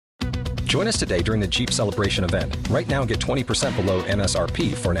Join us today during the Jeep Celebration event. Right now, get 20% below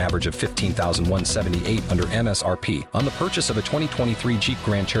MSRP for an average of $15,178 under MSRP on the purchase of a 2023 Jeep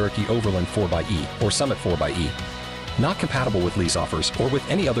Grand Cherokee Overland 4xE or Summit 4xE. Not compatible with lease offers or with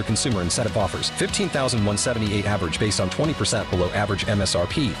any other consumer incentive offers. $15,178 average based on 20% below average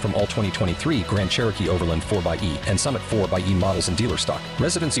MSRP from all 2023 Grand Cherokee Overland 4xE and Summit 4xE models in dealer stock.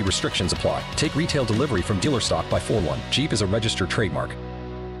 Residency restrictions apply. Take retail delivery from dealer stock by 4/1. Jeep is a registered trademark.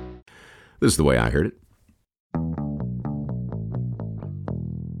 This is the way I heard it.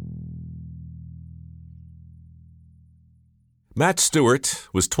 Matt Stewart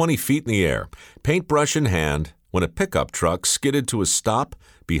was 20 feet in the air, paintbrush in hand, when a pickup truck skidded to a stop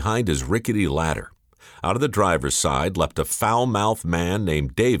behind his rickety ladder. Out of the driver's side leapt a foul-mouthed man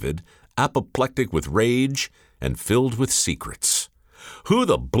named David, apoplectic with rage and filled with secrets. "Who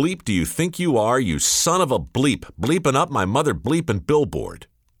the bleep do you think you are, you son of a bleep, bleeping up my mother bleeping billboard?"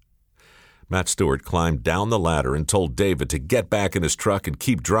 Matt Stewart climbed down the ladder and told David to get back in his truck and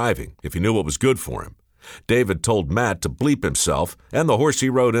keep driving if he knew what was good for him. David told Matt to bleep himself and the horse he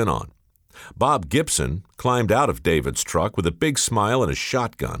rode in on. Bob Gibson climbed out of David's truck with a big smile and a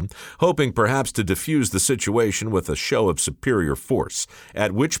shotgun, hoping perhaps to defuse the situation with a show of superior force,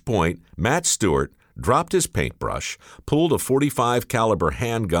 at which point Matt Stewart dropped his paintbrush, pulled a .45 caliber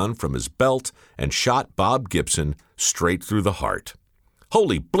handgun from his belt, and shot Bob Gibson straight through the heart.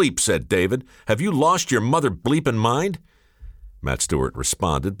 "Holy bleep," said David. "Have you lost your mother bleeping mind?" Matt Stewart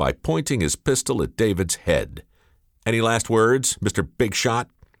responded by pointing his pistol at David's head. "Any last words, Mr. Big Shot?"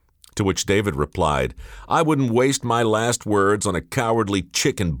 To which David replied, "I wouldn't waste my last words on a cowardly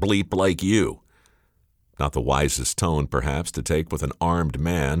chicken bleep like you." Not the wisest tone, perhaps, to take with an armed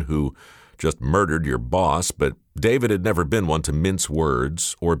man who just murdered your boss, but David had never been one to mince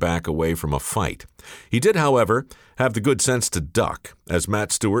words or back away from a fight. He did, however, have the good sense to duck as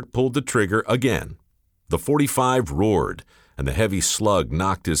Matt Stewart pulled the trigger again. The .45 roared, and the heavy slug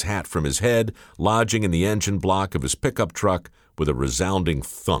knocked his hat from his head, lodging in the engine block of his pickup truck with a resounding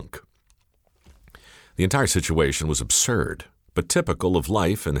thunk. The entire situation was absurd, but typical of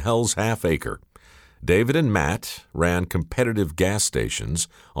life in Hell's Half-Acre. David and Matt ran competitive gas stations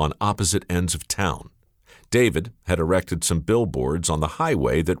on opposite ends of town. David had erected some billboards on the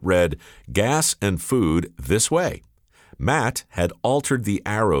highway that read, "Gas and food this way." Matt had altered the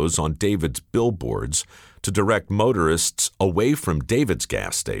arrows on David's billboards to direct motorists away from David's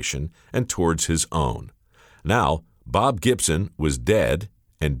gas station and towards his own. Now, Bob Gibson was dead,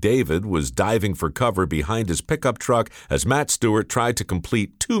 and David was diving for cover behind his pickup truck as Matt Stewart tried to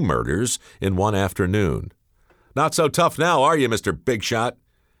complete 2 murders in one afternoon. "Not so tough now, are you, Mr. Big Shot?"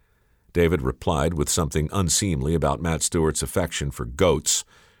 David replied with something unseemly about Matt Stewart's affection for goats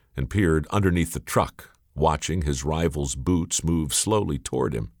and peered underneath the truck, watching his rival's boots move slowly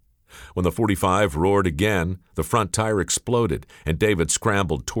toward him. When the .45 roared again, the front tire exploded, and David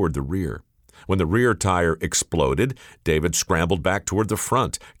scrambled toward the rear. When the rear tire exploded, David scrambled back toward the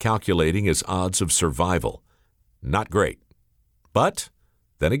front, calculating his odds of survival. Not great. But,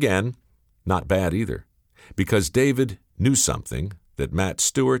 then again, not bad either, because David knew something that Matt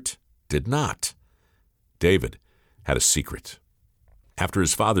Stewart did not. David had a secret. After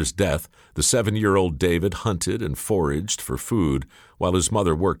his father's death, the 7-year-old David hunted and foraged for food while his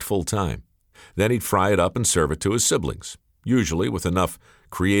mother worked full-time. Then he'd fry it up and serve it to his siblings, usually with enough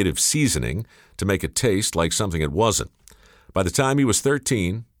creative seasoning to make it taste like something it wasn't. By the time he was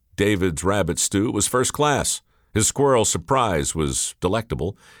 13, David's rabbit stew was first class, his squirrel surprise was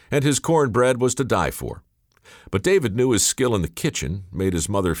delectable, and his cornbread was to die for. But David knew his skill in the kitchen made his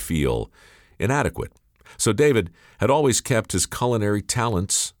mother feel inadequate. So David had always kept his culinary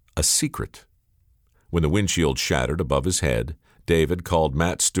talents a secret. When the windshield shattered above his head, David called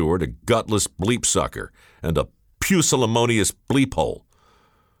Matt Stewart a gutless bleep sucker and a pusillanimous bleep hole.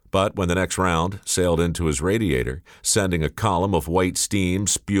 But when the next round sailed into his radiator, sending a column of white steam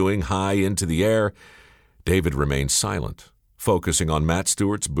spewing high into the air, David remained silent, focusing on Matt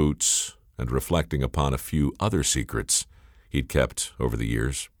Stewart's boots and reflecting upon a few other secrets he'd kept over the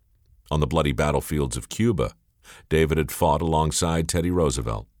years. On the bloody battlefields of Cuba, David had fought alongside Teddy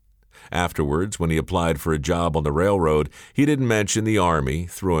Roosevelt. Afterwards, when he applied for a job on the railroad, he didn't mention the Army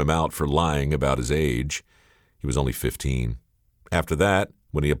threw him out for lying about his age. He was only 15. After that,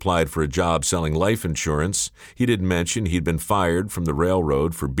 when he applied for a job selling life insurance, he didn't mention he'd been fired from the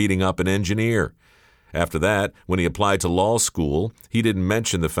railroad for beating up an engineer. After that, when he applied to law school, he didn't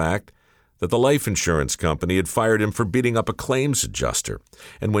mention the fact that the life insurance company had fired him for beating up a claims adjuster.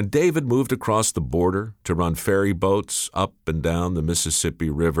 And when David moved across the border to run ferry boats up and down the Mississippi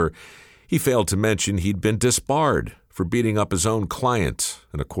River, he failed to mention he'd been disbarred for beating up his own client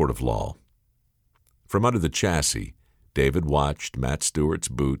in a court of law. From under the chassis, David watched Matt Stewart's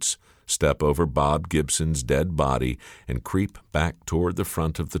boots step over Bob Gibson's dead body and creep back toward the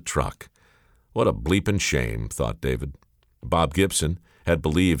front of the truck. What a bleeping shame, thought David. Bob Gibson had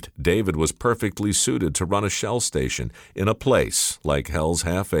believed David was perfectly suited to run a shell station in a place like Hell's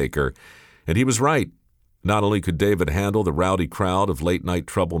Half Acre, and he was right. Not only could David handle the rowdy crowd of late-night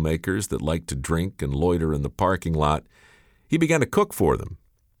troublemakers that liked to drink and loiter in the parking lot, he began to cook for them.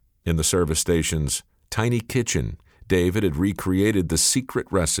 In the service station's tiny kitchen, David had recreated the secret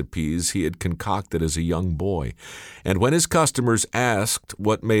recipes he had concocted as a young boy. And when his customers asked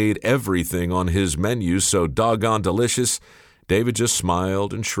what made everything on his menu so doggone delicious, David just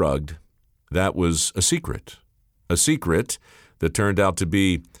smiled and shrugged. That was a secret that turned out to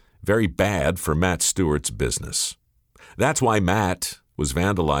be very bad for Matt Stewart's business. That's why Matt was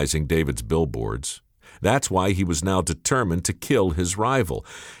vandalizing David's billboards. That's why he was now determined to kill his rival.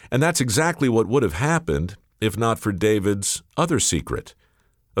 And that's exactly what would have happened if not for David's other secret,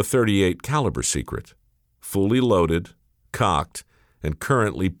 a .38 caliber secret, fully loaded, cocked, and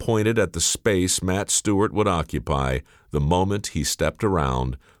currently pointed at the space Matt Stewart would occupy the moment he stepped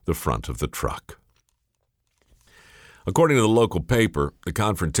around the front of the truck. According to the local paper, the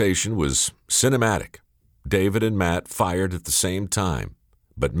confrontation was cinematic. David and Matt fired at the same time,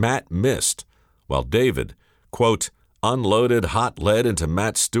 but Matt missed, while David, quote, unloaded hot lead into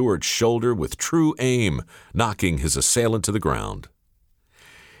Matt Stewart's shoulder with true aim, knocking his assailant to the ground.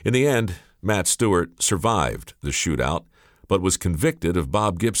 In the end, Matt Stewart survived the shootout, but was convicted of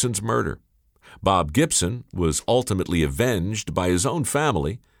Bob Gibson's murder. Bob Gibson was ultimately avenged by his own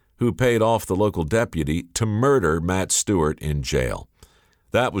family, who paid off the local deputy to murder Matt Stewart in jail.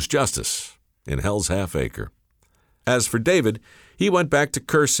 That was justice in Hell's Half Acre. As for David, he went back to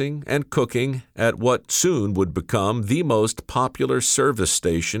cursing and cooking at what soon would become the most popular service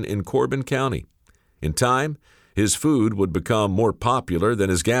station in Corbin County. In time, his food would become more popular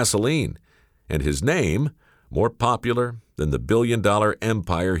than his gasoline, and his name more popular than the billion-dollar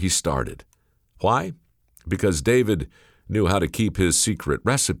empire he started. Why? Because David knew how to keep his secret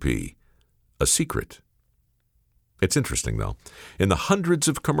recipe a secret. It's interesting, though. In the hundreds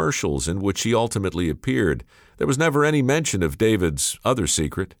of commercials in which he ultimately appeared, there was never any mention of David's other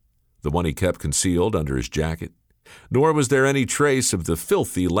secret, the one he kept concealed under his jacket. Nor was there any trace of the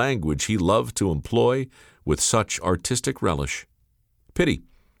filthy language he loved to employ with such artistic relish. Pity.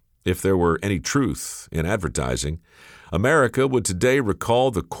 If there were any truth in advertising, America would today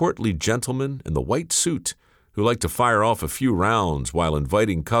recall the courtly gentleman in the white suit who liked to fire off a few rounds while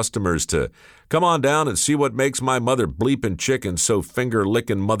inviting customers to come on down and see what makes my mother bleeping chicken so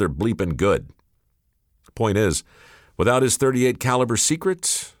finger-licking mother bleeping good. Point is, without his .38 caliber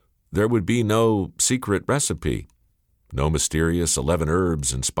secret, there would be no secret recipe, no mysterious 11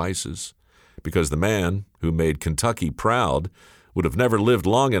 herbs and spices, because the man who made Kentucky proud would have never lived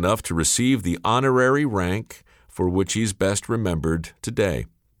long enough to receive the honorary rank for which he's best remembered today,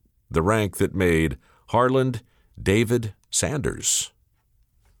 the rank that made Harland David Sanders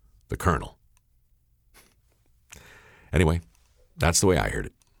the Colonel. Anyway, that's the way I heard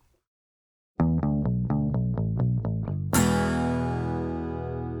it.